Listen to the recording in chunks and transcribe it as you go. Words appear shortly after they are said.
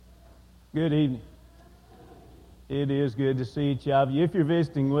Good evening. It is good to see each of you. If you're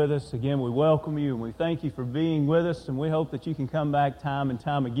visiting with us, again, we welcome you and we thank you for being with us, and we hope that you can come back time and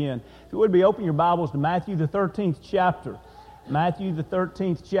time again. If you would be, open your Bibles to Matthew the 13th chapter. Matthew the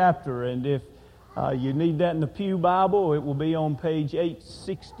 13th chapter, and if you need that in the Pew Bible, it will be on page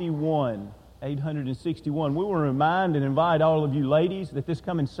 861. 861. We want to remind and invite all of you ladies that this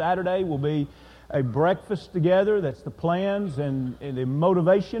coming Saturday will be a breakfast together. That's the plans and the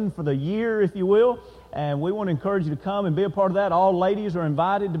motivation for the year, if you will. And we want to encourage you to come and be a part of that. All ladies are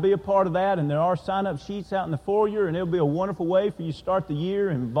invited to be a part of that, and there are sign-up sheets out in the foyer, and it'll be a wonderful way for you to start the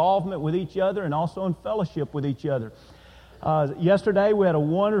year, involvement with each other, and also in fellowship with each other. Yesterday we had a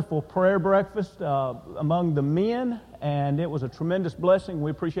wonderful prayer breakfast among the men, and it was a tremendous blessing. We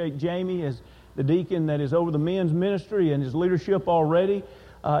appreciate Jamie as the deacon that is over the men's ministry and his leadership already.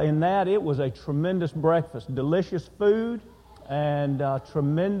 In that, it was a tremendous breakfast, delicious food, and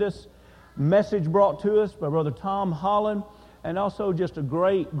tremendous message brought to us by Brother Tom Holland, and also just a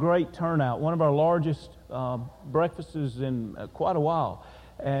great turnout. One of our largest breakfasts in quite a while,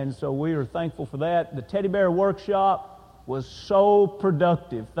 and so we are thankful for that. The Teddy Bear Workshop was so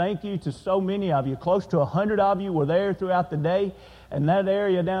productive. Thank you to so many of you. Close to 100 of you were there throughout the day. And that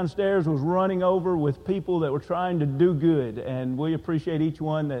area downstairs was running over with people that were trying to do good. And we appreciate each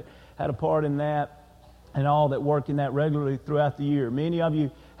one that had a part in that and all that work in that regularly throughout the year. Many of you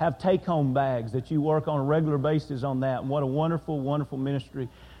have take-home bags that you work on a regular basis on that. And what a wonderful, wonderful ministry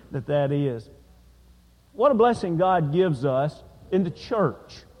that is. What a blessing God gives us in the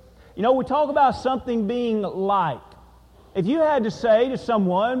church. You know, we talk about something being like. If you had to say to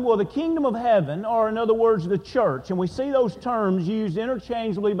someone, well, the kingdom of heaven, or in other words, the church, and we see those terms used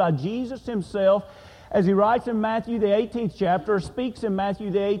interchangeably by Jesus himself as he writes in Matthew the 18th chapter, or speaks in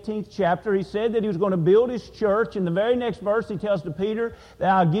Matthew the 18th chapter. He said that he was going to build his church. In the very next verse, he tells to Peter that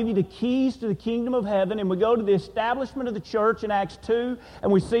I'll give you the keys to the kingdom of heaven. And we go to the establishment of the church in Acts 2, and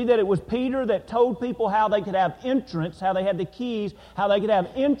we see that it was Peter that told people how they could have entrance, how they had the keys, how they could have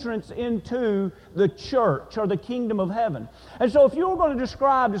entrance into the church or the kingdom of heaven. And so if you were going to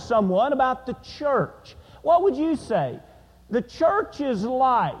describe to someone about the church, what would you say? The church is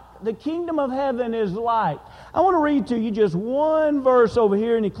like. The kingdom of heaven is like. I want to read to you just one verse over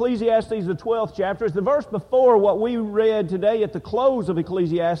here in Ecclesiastes, the 12th chapter. It's the verse before what we read today at the close of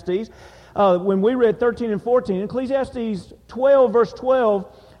Ecclesiastes, when we read 13 and 14. Ecclesiastes 12, verse 12,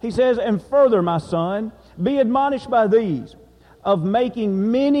 he says, "And further, my son, be admonished by these, of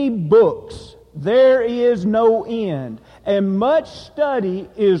making many books there is no end, and much study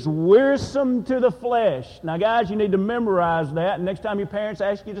is wearisome to the flesh." Now, guys, you need to memorize that. And next time your parents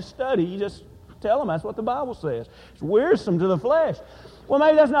ask you to study, you just tell them that's what the Bible says. It's wearisome to the flesh. Well,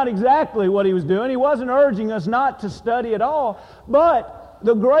 maybe that's not exactly what he was doing. He wasn't urging us not to study at all. But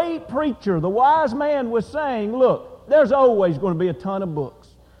the great preacher, the wise man, was saying, look, there's always going to be a ton of books.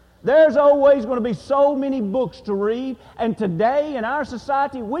 There's always going to be so many books to read, and today in our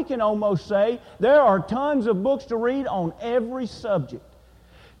society we can almost say there are tons of books to read on every subject.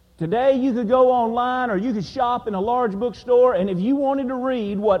 Today you could go online or you could shop in a large bookstore, and if you wanted to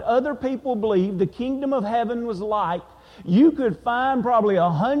read what other people believe the kingdom of heaven was like, you could find probably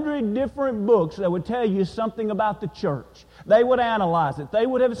 100 different books that would tell you something about the church. They would analyze it. They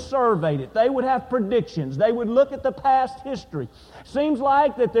would have surveyed it. They would have predictions. They would look at the past history. Seems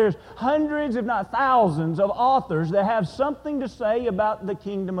like that there's hundreds, if not thousands, of authors that have something to say about the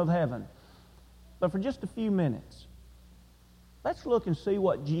kingdom of heaven. But for just a few minutes, let's look and see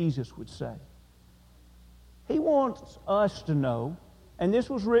what Jesus would say. He wants us to know, and this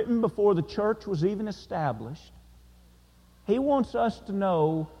was written before the church was even established, he wants us to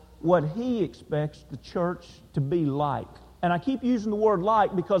know what he expects the church to be like. And I keep using the word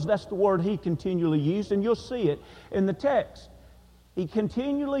like because that's the word he continually used, and you'll see it in the text. He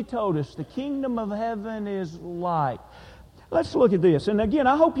continually told us the kingdom of heaven is like. Let's look at this. And again,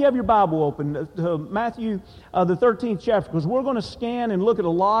 I hope you have your Bible open to Matthew, the 13th chapter, because we're going to scan and look at a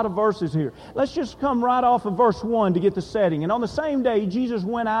lot of verses here. Let's just come right off of verse 1 to get the setting. "And on the same day, Jesus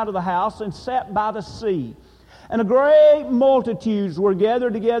went out of the house and sat by the sea. And a great multitudes were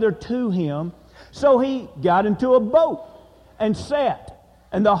gathered together to him. So he got into a boat and sat,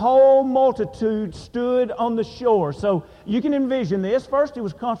 and the whole multitude stood on the shore." So you can envision this. First, he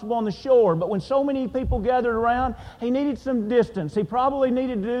was comfortable on the shore, but when so many people gathered around, he needed some distance. He probably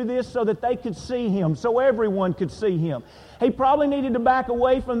needed to do this so that they could see him, so everyone could see him. He probably needed to back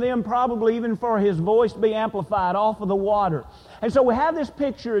away from them, probably even for his voice to be amplified off of the water. And so we have this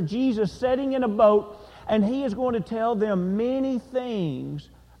picture of Jesus sitting in a boat, and he is going to tell them many things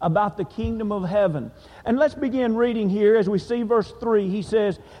about the kingdom of heaven. And let's begin reading here as we see verse 3. He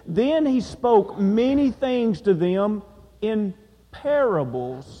says, "Then he spoke many things to them in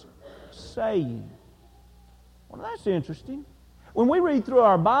parables, saying." Well, that's interesting. When we read through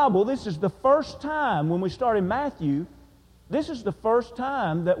our Bible, this is the first time, when we start in Matthew, this is the first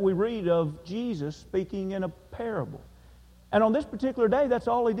time that we read of Jesus speaking in a parable. And on this particular day, that's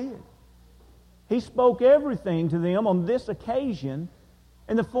all he did. He spoke everything to them on this occasion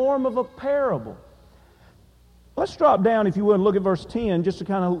in the form of a parable. Let's drop down, if you would, and look at verse 10, just to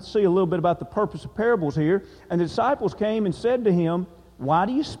kind of see a little bit about the purpose of parables here. "And the disciples came and said to him, 'Why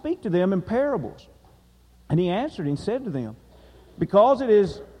do you speak to them in parables?' And he answered and said to them, 'Because it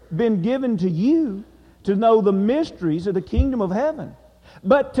has been given to you to know the mysteries of the kingdom of heaven.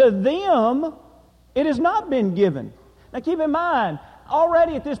 But to them it has not been given.'" Now keep in mind,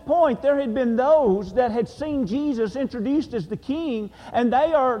 already at this point there had been those that had seen Jesus introduced as the king, and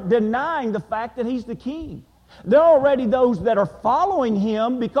they are denying the fact that he's the king. There are already those that are following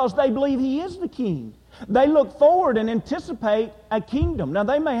him because they believe he is the king. They look forward and anticipate a kingdom. Now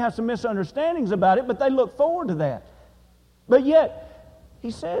they may have some misunderstandings about it, but they look forward to that. But yet,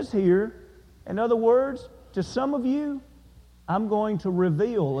 he says here, in other words, to some of you, I'm going to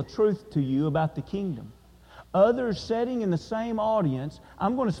reveal a truth to you about the kingdom. Others sitting in the same audience,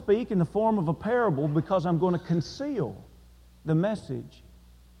 I'm going to speak in the form of a parable because I'm going to conceal the message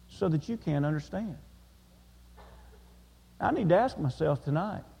so that you can't understand. I need to ask myself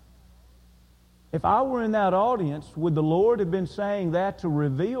tonight, if I were in that audience, would the Lord have been saying that to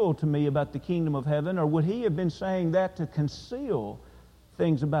reveal to me about the kingdom of heaven, or would he have been saying that to conceal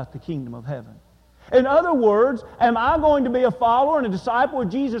things about the kingdom of heaven? In other words, am I going to be a follower and a disciple of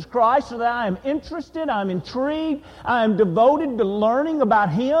Jesus Christ so that I am interested, I'm intrigued, I am devoted to learning about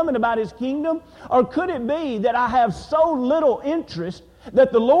him and about his kingdom? Or could it be that I have so little interest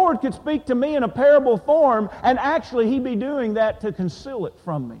that the Lord could speak to me in a parable form and actually he be doing that to conceal it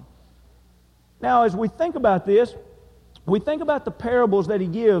from me? Now, as we think about this, we think about the parables that he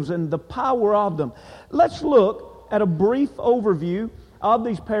gives and the power of them. Let's look at a brief overview of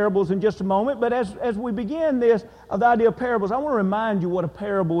these parables in just a moment. But as we begin this, the idea of parables, I want to remind you what a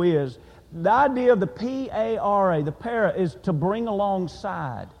parable is. The idea of the P-A-R-A, the para, is to bring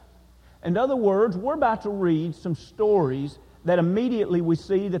alongside. In other words, we're about to read some stories that immediately we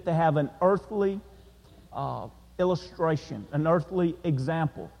see that they have an earthly illustration, an earthly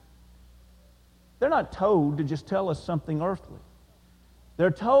example. They're not told to just tell us something earthly. They're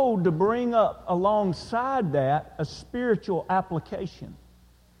told to bring up alongside that a spiritual application.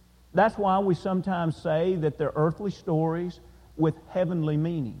 That's why we sometimes say that they're earthly stories with heavenly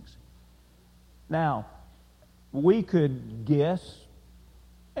meanings. Now, we could guess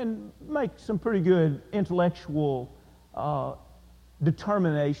and make some pretty good intellectual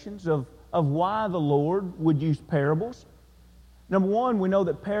determinations of why the Lord would use parables. Number one, we know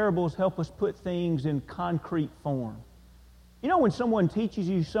that parables help us put things in concrete form. You know when someone teaches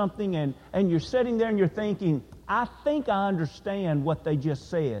you something and you're sitting there and you're thinking, I think I understand what they just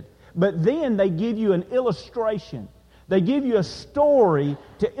said. But then they give you an illustration. They give you a story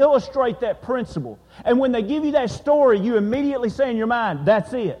to illustrate that principle. And when they give you that story, you immediately say in your mind,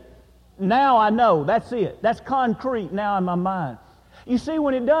 that's it. Now I know, that's it. That's concrete now in my mind. You see,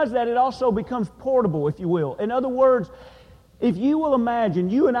 when it does that, it also becomes portable, if you will. In other words, if you will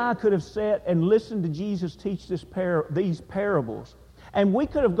imagine, you and I could have sat and listened to Jesus teach these parables, and we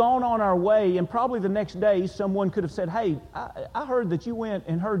could have gone on our way, and probably the next day someone could have said, hey, I heard that you went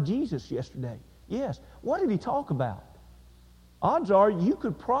and heard Jesus yesterday. Yes. What did he talk about? Odds are you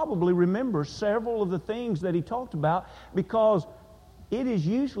could probably remember several of the things that he talked about, because it is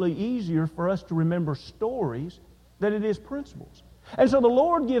usually easier for us to remember stories than it is principles. And so the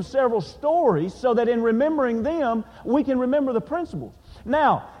Lord gives several stories so that in remembering them, we can remember the principles.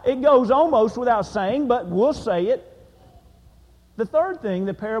 Now, it goes almost without saying, but we'll say it. The third thing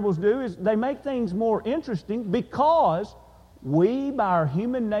that parables do is they make things more interesting because we, by our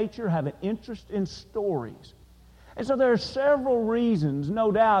human nature, have an interest in stories. And so there are several reasons,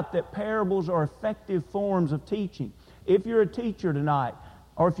 no doubt, that parables are effective forms of teaching. If you're a teacher tonight,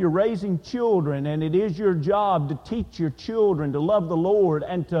 or if you're raising children and it is your job to teach your children to love the Lord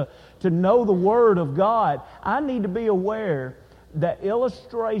and to know the Word of God, I need to be aware that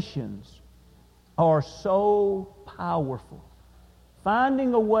illustrations are so powerful.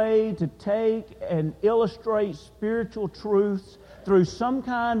 Finding a way to take and illustrate spiritual truths through some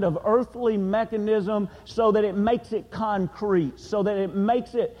kind of earthly mechanism so that it makes it concrete, so that it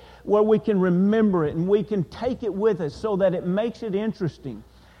makes it where we can remember it and we can take it with us so that it makes it interesting.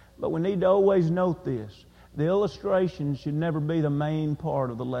 But we need to always note this, The illustration should never be the main part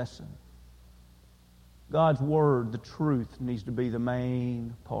of the lesson. God's Word, the truth, needs to be the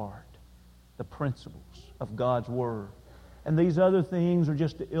main part. The principles of God's Word. And these other things are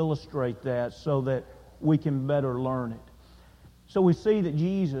just to illustrate that so that we can better learn it. So we see that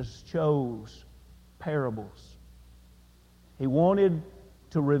Jesus chose parables. He wanted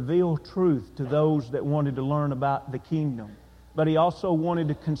to reveal truth to those that wanted to learn about the kingdom. But He also wanted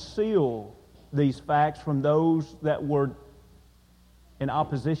to conceal these facts from those that were in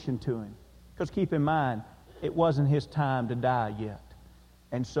opposition to Him. Because keep in mind, it wasn't His time to die yet.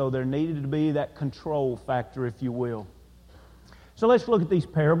 And so there needed to be that control factor, if you will. So let's look at these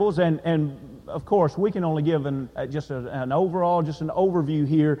parables, and of course we can only give an overview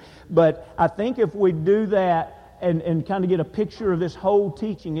here, but I think if we do that and kind of get a picture of this whole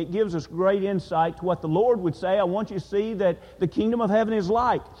teaching, it gives us great insight to what the Lord would say. I want you to see that the kingdom of heaven is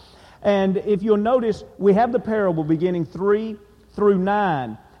like. And if you'll notice, we have the parable beginning 3 through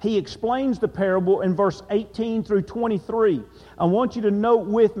 9. He explains the parable in verse 18 through 23. I want you to note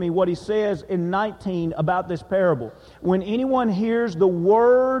with me what he says in 19 about this parable. When anyone hears the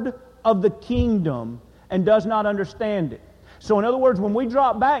word of the kingdom and does not understand it. So in other words, when we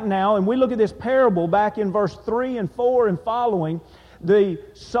drop back now and we look at this parable back in verse 3 and 4 and following, the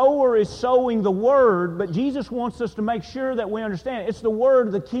sower is sowing the word, but Jesus wants us to make sure that we understand it's the word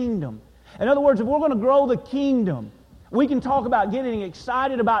of the kingdom. In other words, if we're going to grow the kingdom, we can talk about getting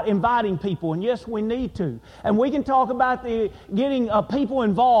excited about inviting people, and yes, we need to. And we can talk about getting people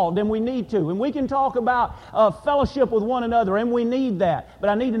involved, and we need to. And we can talk about fellowship with one another, and we need that. But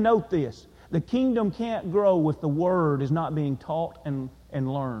I need to note this. The kingdom can't grow if the Word is not being taught and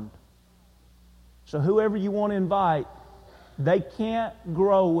learned. So whoever you want to invite, they can't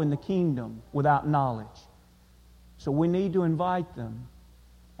grow in the kingdom without knowledge. So we need to invite them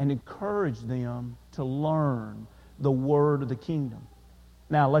and encourage them to learn the word of the kingdom.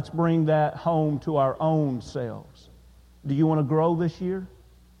 Now, let's bring that home to our own selves. Do you want to grow this year?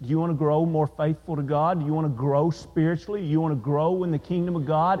 Do you want to grow more faithful to God? Do you want to grow spiritually? Do you want to grow in the kingdom of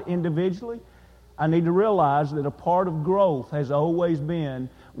God individually? I need to realize that a part of growth has always been,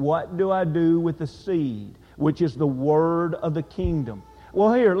 what do I do with the seed, which is the word of the kingdom?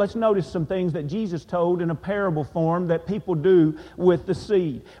 Well, here, let's notice some things that Jesus told in a parable form that people do with the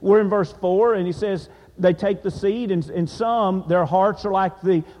seed. We're in verse 4, and He says, they take the seed, and some, their hearts are like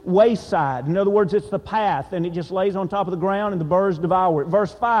the wayside. In other words, it's the path, and it just lays on top of the ground, and the birds devour it.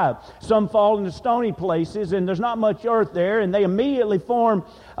 Verse 5, some fall into stony places, and there's not much earth there, and they immediately form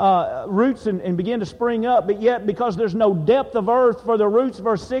roots and begin to spring up, but yet because there's no depth of earth for the roots,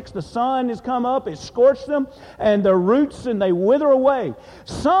 verse 6, the sun has come up, it scorched them, and their roots, and they wither away.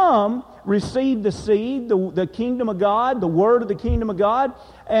 Some receive the seed, the kingdom of God, the word of the kingdom of God,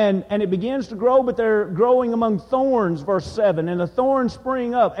 and it begins to grow, but they're growing among thorns, verse 7, and the thorns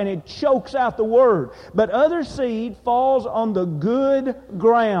spring up, and it chokes out the word. But other seed falls on the good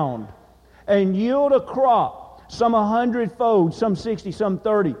ground and yield a crop, some 100-fold, some 60, some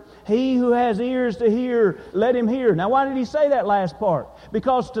 30. He who has ears to hear, let him hear. Now, why did He say that last part?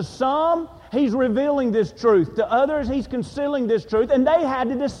 Because to some, He's revealing this truth. To others, He's concealing this truth, and they had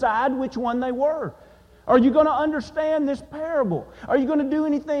to decide which one they were. Are you going to understand this parable? Are you going to do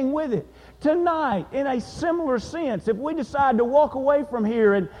anything with it? Tonight, in a similar sense, if we decide to walk away from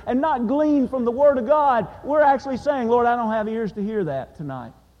here and not glean from the Word of God, we're actually saying, Lord, I don't have ears to hear that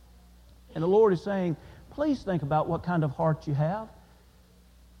tonight. And the Lord is saying, please think about what kind of heart you have.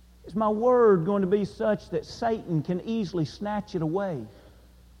 Is my Word going to be such that Satan can easily snatch it away?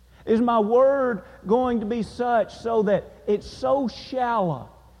 Is my Word going to be such so that it's so shallow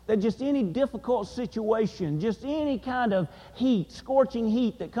that just any difficult situation, just any kind of heat, scorching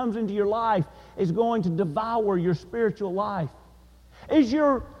heat that comes into your life is going to devour your spiritual life? Is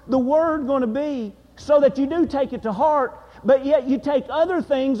the Word going to be so that you do take it to heart, but yet you take other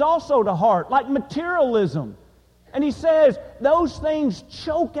things also to heart, like materialism? And He says those things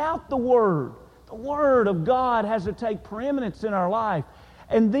choke out the Word. The Word of God has to take preeminence in our life.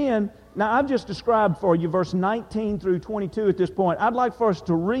 And then, now I've just described for you verse 19 through 22 at this point. I'd like for us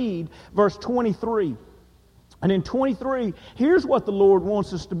to read verse 23. And in 23, here's what the Lord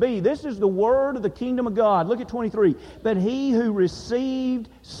wants us to be. This is the word of the kingdom of God. Look at 23. But he who received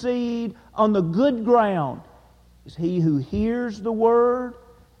seed on the good ground is he who hears the word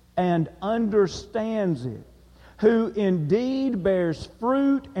and understands it, who indeed bears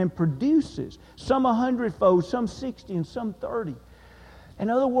fruit and produces, some 100-fold, some 60, and some 30. In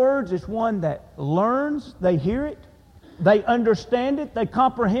other words, it's one that learns, they hear it, They understand it, they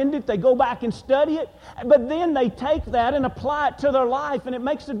comprehend it, they go back and study it, but then they take that and apply it to their life, and it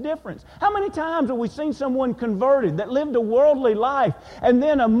makes a difference. How many times have we seen someone converted that lived a worldly life, and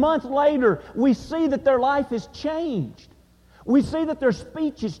then a month later we see that their life has changed? We see that their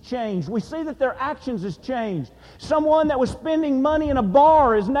speech has changed. We see that their actions has changed. Someone that was spending money in a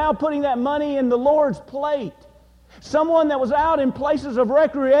bar is now putting that money in the Lord's plate. Someone that was out in places of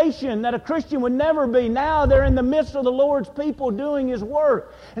recreation that a Christian would never be, now they're in the midst of the Lord's people doing His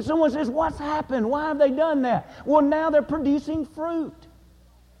work. And someone says, what's happened? Why have they done that? Well, now they're producing fruit.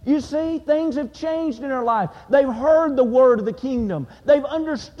 You see, things have changed in their life. They've heard the word of the kingdom. They've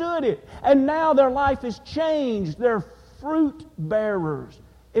understood it. And now their life has changed. They're fruit bearers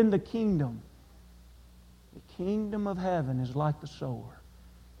in the kingdom. The kingdom of heaven is like the sower.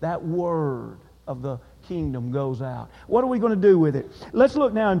 That word of the kingdom goes out. What are we going to do with it? Let's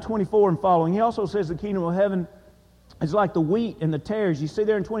look now in 24 and following. He also says the kingdom of heaven is like the wheat and the tares. You see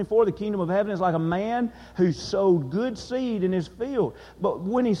there in 24, the kingdom of heaven is like a man who sowed good seed in his field. But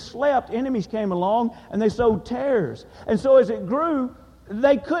when he slept, enemies came along and they sowed tares. And so as it grew,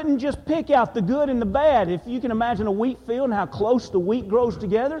 they couldn't just pick out the good and the bad. If you can imagine a wheat field and how close the wheat grows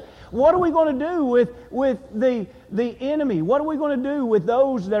together, what are we going to do with the enemy? What are we going to do with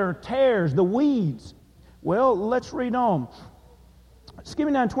those that are tares, the weeds? Well, let's read on.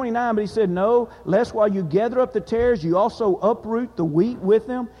 Skipping down 29, but he said, no, lest while you gather up the tares, you also uproot the wheat with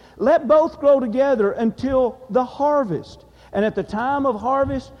them. Let both grow together until the harvest. And at the time of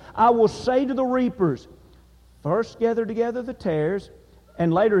harvest, I will say to the reapers, first gather together the tares,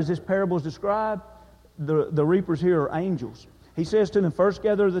 and later as this parable is described, the reapers here are angels. He says to them, first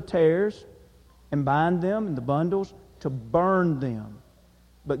gather the tares and bind them in the bundles to burn them,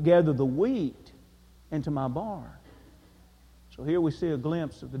 but gather the wheat into my barn. So here we see a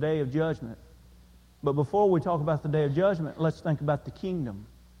glimpse of the day of judgment. But before we talk about the day of judgment, let's think about the kingdom,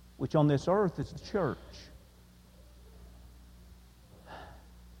 which on this earth is the church.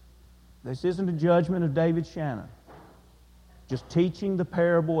 This isn't a judgment of David Shannon, just teaching the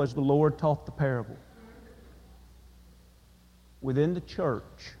parable as the Lord taught the parable. Within the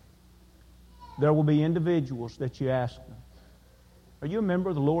church, there will be individuals that you ask them, are you a member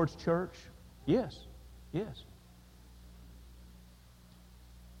of the Lord's church? Yes. Yes.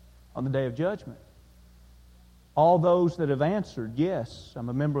 On the day of judgment, all those that have answered, yes, I'm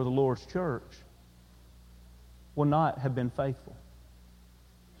a member of the Lord's church, will not have been faithful,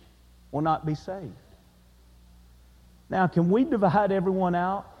 will not be saved. Now, can we divide everyone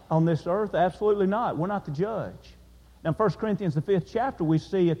out on this earth? Absolutely not. We're not the judge. Now, in 1 Corinthians, the 5th chapter, we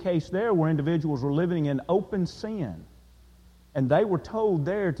see a case there where individuals were living in open sin. And they were told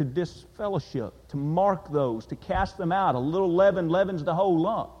there to disfellowship, to mark those, to cast them out. A little leaven leavens the whole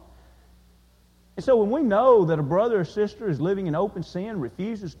lump. And so when we know that a brother or sister is living in open sin,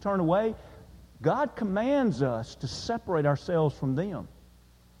 refuses to turn away, God commands us to separate ourselves from them.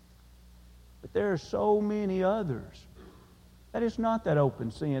 But there are so many others that it's not that open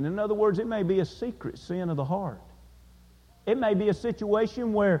sin. In other words, it may be a secret sin of the heart. It may be a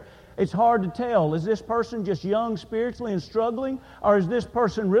situation where it's hard to tell. Is this person just young spiritually and struggling? Or is this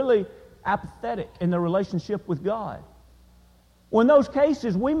person really apathetic in their relationship with God? Well, in those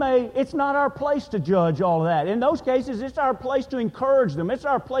cases, it's not our place to judge all of that. In those cases, it's our place to encourage them. It's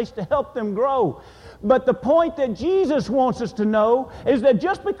our place to help them grow. But the point that Jesus wants us to know is that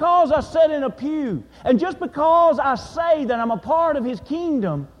just because I sit in a pew, and just because I say that I'm a part of His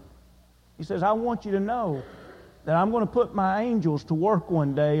kingdom, He says, I want you to know that I'm going to put my angels to work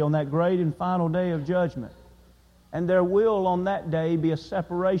one day on that great and final day of judgment. And there will on that day be a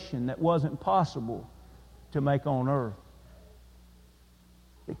separation that wasn't possible to make on earth.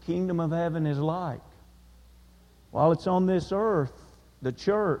 The kingdom of heaven is like, while it's on this earth, the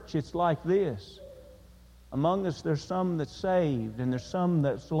church, it's like this. Among us there's some that's saved and there's some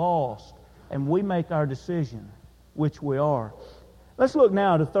that's lost. And we make our decision which we are. Let's look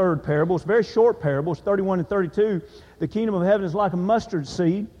now at a third parable. It's a very short parable. It's 31 and 32. The kingdom of heaven is like a mustard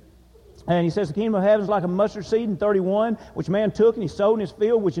seed. And he says the kingdom of heaven is like a mustard seed in 31, which man took and he sowed in his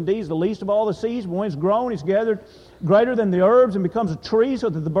field, which indeed is the least of all the seeds. But when it's grown, it's gathered greater than the herbs and becomes a tree so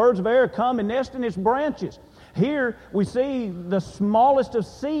that the birds of air come and nest in its branches. Here we see the smallest of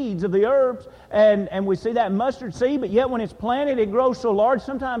seeds of the herbs, and we see that mustard seed, but yet when it's planted, it grows so large,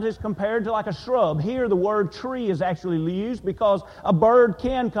 sometimes it's compared to like a shrub. Here the word tree is actually used because a bird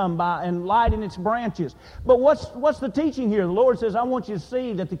can come by and light in its branches. But what's the teaching here? The Lord says, I want you to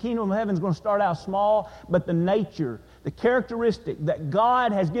see that the kingdom of heaven is going to start out small, but the nature, the characteristic that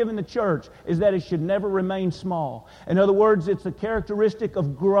God has given the church is that it should never remain small. In other words, it's a characteristic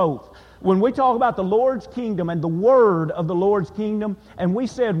of growth. When we talk about the Lord's kingdom and the word of the Lord's kingdom, and we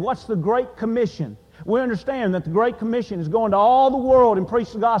said, what's the Great Commission? We understand that the Great Commission is going to all the world and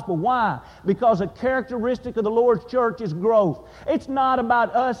preach the gospel. Why? Because a characteristic of the Lord's church is growth. It's not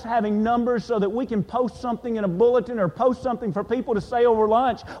about us having numbers so that we can post something in a bulletin or post something for people to say over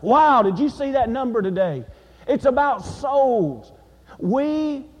lunch. Wow, did you see that number today? It's about souls.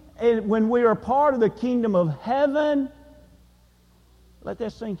 When we are part of the kingdom of heaven, let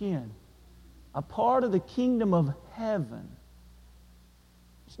that sink in. A part of the kingdom of heaven.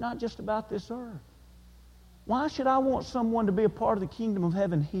 It's not just about this earth. Why should I want someone to be a part of the kingdom of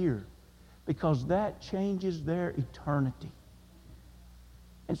heaven here? Because that changes their eternity.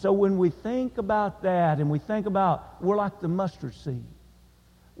 And so when we think about that and we think about we're like the mustard seed,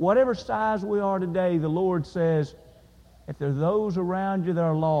 whatever size we are today, the Lord says, if there are those around you that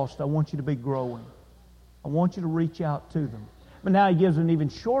are lost, I want you to be growing. I want you to reach out to them. But now he gives an even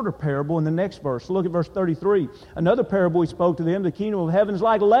shorter parable in the next verse. Look at verse 33. Another parable he spoke to them, the kingdom of heaven is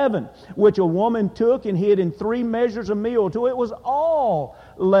like leaven, which a woman took and hid in 3 measures of meal till it was all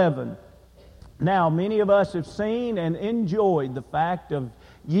leaven. Now, many of us have seen and enjoyed the fact of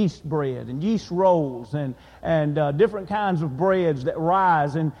yeast bread and yeast rolls and different kinds of breads that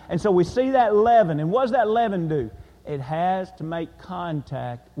rise. And so we see that leaven. And what does that leaven do? It has to make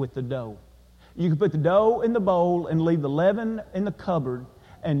contact with the dough. You could put the dough in the bowl and leave the leaven in the cupboard,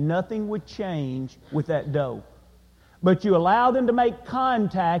 and nothing would change with that dough. But you allow them to make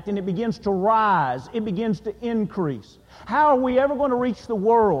contact, and it begins to rise. It begins to increase. How are we ever going to reach the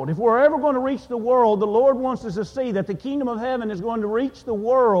world? If we're ever going to reach the world, the Lord wants us to see that the kingdom of heaven is going to reach the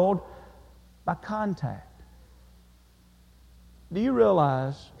world by contact. Do you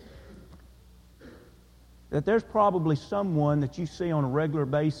realize that there's probably someone that you see on a regular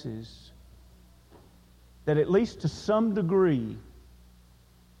basis that at least to some degree,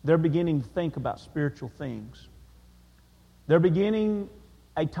 they're beginning to think about spiritual things. They're beginning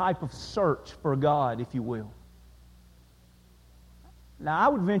a type of search for God, if you will. Now, I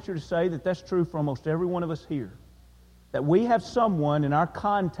would venture to say that that's true for almost every one of us here. That we have someone in our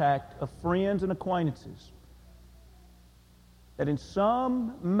contact of friends and acquaintances that in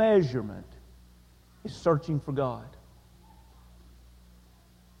some measurement is searching for God.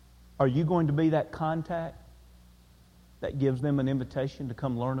 Are you going to be that contact that gives them an invitation to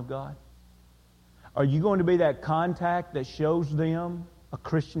come learn of God? Are you going to be that contact that shows them a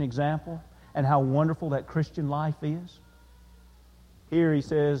Christian example and how wonderful that Christian life is? Here he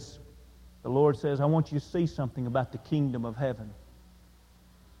says, the Lord says, I want you to see something about the kingdom of heaven.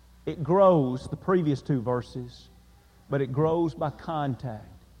 It grows, the previous 2 verses, but it grows by contact.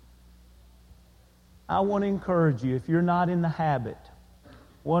 I want to encourage you, if you're not in the habit,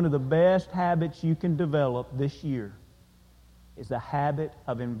 one of the best habits you can develop this year is the habit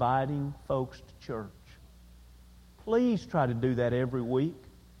of inviting folks to church. Please try to do that every week,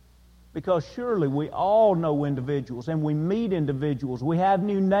 because surely we all know individuals and we meet individuals. We have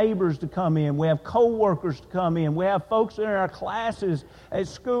new neighbors to come in. We have co-workers to come in. We have folks in our classes at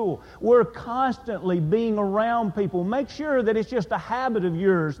school. We're constantly being around people. Make sure that it's just a habit of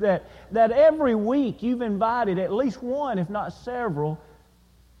yours that every week you've invited at least one, if not several,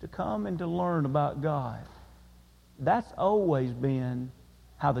 to come and to learn about God. That's always been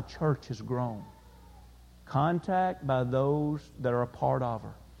how the church has grown. Contact by those that are a part of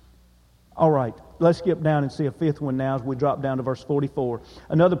her. All right, let's skip down and see a 5th one now as we drop down to verse 44.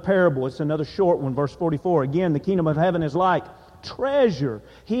 Another parable, it's another short one, verse 44. Again, the kingdom of heaven is like treasure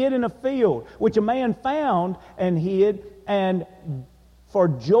hid in a field, which a man found and hid, and for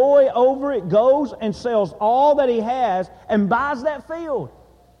joy over it goes and sells all that he has and buys that field.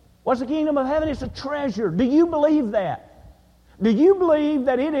 What's the kingdom of heaven? It's a treasure. Do you believe that? Do you believe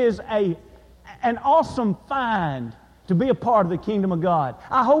that it is an awesome find to be a part of the kingdom of God?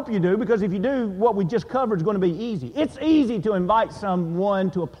 I hope you do, because if you do, what we just covered is going to be easy. It's easy to invite someone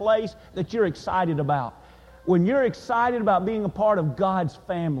to a place that you're excited about. When you're excited about being a part of God's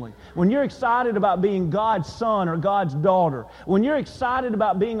family, when you're excited about being God's son or God's daughter, when you're excited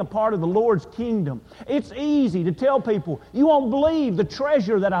about being a part of the Lord's kingdom, it's easy to tell people, you won't believe the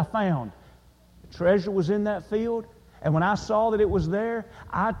treasure that I found. The treasure was in that field, and when I saw that it was there,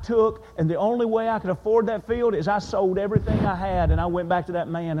 I took, and the only way I could afford that field is I sold everything I had, and I went back to that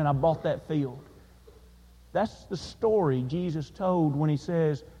man and I bought that field. That's the story Jesus told when he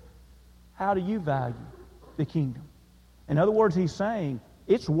says, how do you value the kingdom? In other words, he's saying,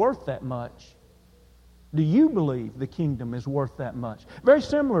 it's worth that much. Do you believe the kingdom is worth that much? Very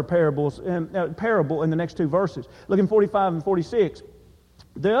similar parable in the next 2 verses. Look in 45 and 46.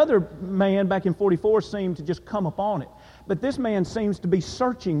 The other man back in 44 seemed to just come upon it. But this man seems to be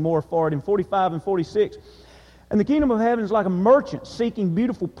searching more for it in 45 and 46. And the kingdom of heaven is like a merchant seeking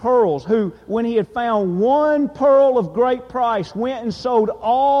beautiful pearls, who, when he had found one pearl of great price, went and sold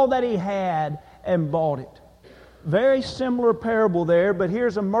all that he had and bought it. Very similar parable there, but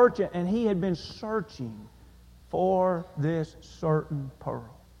here's a merchant, and he had been searching for this certain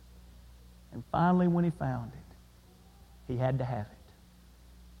pearl. And finally, when he found it, he had to have it.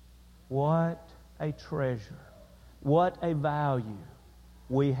 What a treasure. What a value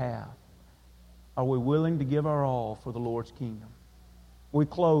we have. Are we willing to give our all for the Lord's kingdom? We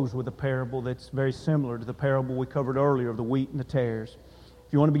close with a parable that's very similar to the parable we covered earlier of the wheat and the tares.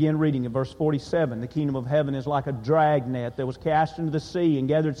 If you want to begin reading in verse 47, the kingdom of heaven is like a dragnet that was cast into the sea and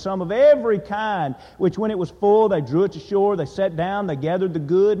gathered some of every kind, which when it was full, they drew it to shore, they sat down, they gathered the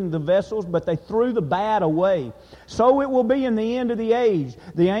good in the vessels, but they threw the bad away. So it will be in the end of the age.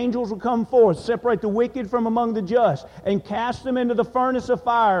 The angels will come forth, separate the wicked from among the just, and cast them into the furnace of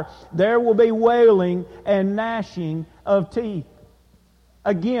fire. There will be wailing and gnashing of teeth.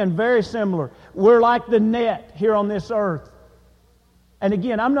 Again, very similar. We're like the net here on this earth. And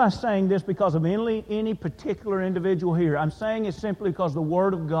again, I'm not saying this because of any particular individual here. I'm saying it simply because of the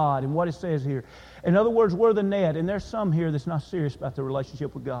Word of God and what it says here. In other words, we're the net, and there's some here that's not serious about their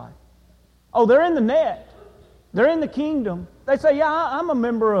relationship with God. Oh, they're in the net. They're in the kingdom. They say, yeah, I'm a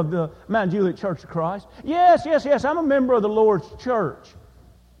member of the Mount Juliet Church of Christ. Yes, I'm a member of the Lord's church.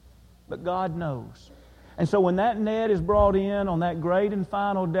 But God knows. And so when that net is brought in on that great and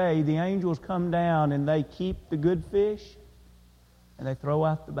final day, the angels come down and they keep the good fish and they throw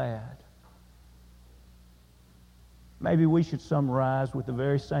out the bad. Maybe we should summarize with the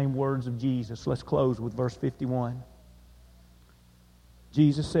very same words of Jesus. Let's close with verse 51.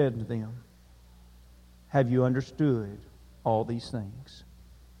 Jesus said to them, "Have you understood all these things?"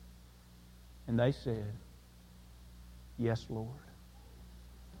 And they said, "Yes, Lord."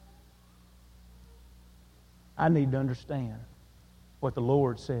 I need to understand what the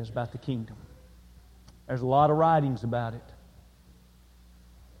Lord says about the kingdom. There's a lot of writings about it.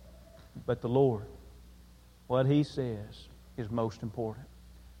 But the Lord, what He says is most important.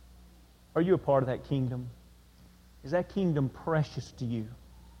 Are you a part of that kingdom? Is that kingdom precious to you?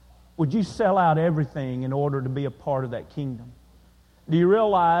 Would you sell out everything in order to be a part of that kingdom? Do you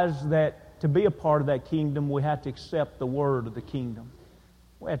realize that to be a part of that kingdom, we have to accept the word of the kingdom?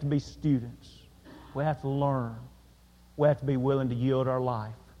 We have to be students. We have to learn. We have to be willing to yield our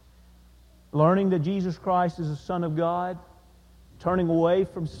life. Learning that Jesus Christ is the Son of God, turning away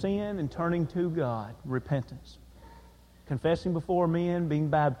from sin and turning to God, repentance. Confessing before men, being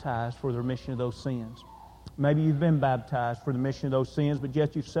baptized for the remission of those sins. Maybe you've been baptized for the remission of those sins, but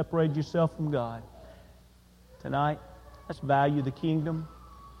yet you've separated yourself from God. Tonight, let's value the kingdom.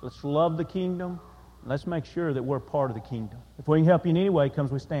 Let's love the kingdom. Let's make sure that we're part of the kingdom. If we can help you in any way, come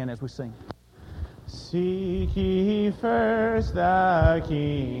as we stand as we sing. Seek ye first the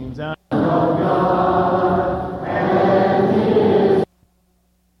kingdom of God.